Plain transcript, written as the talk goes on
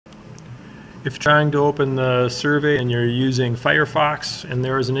If you're trying to open the survey and you're using Firefox and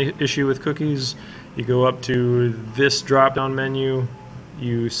there is an issue with cookies, you go up to this drop-down menu,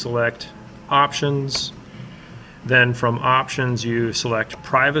 you select Options, then from Options you select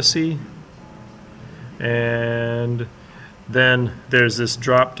Privacy, and then there's this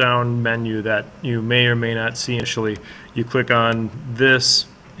drop-down menu that you may or may not see initially. You click on this,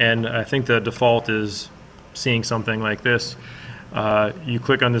 and I think the default is seeing something like this. You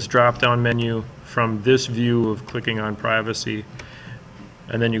click on this drop-down menu from this view of clicking on Privacy,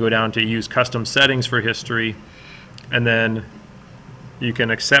 and then you go down to Use Custom Settings for History, and then you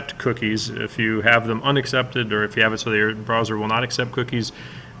can accept cookies. If you have them unaccepted, or if you have it so that your browser will not accept cookies,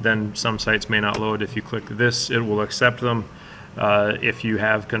 then some sites may not load. If you click this, it will accept them. If you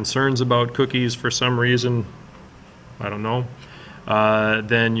have concerns about cookies for some reason, I don't know,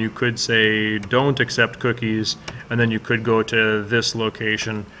 then you could say don't accept cookies, and then you could go to this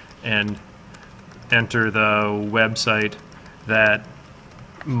location and enter the website that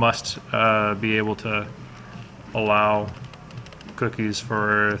must be able to allow cookies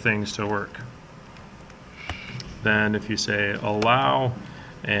for things to work. Then if you say allow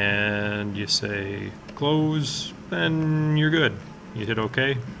and you say close, then you're good. You hit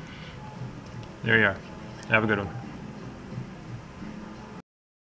OK. There you are. Have a good one.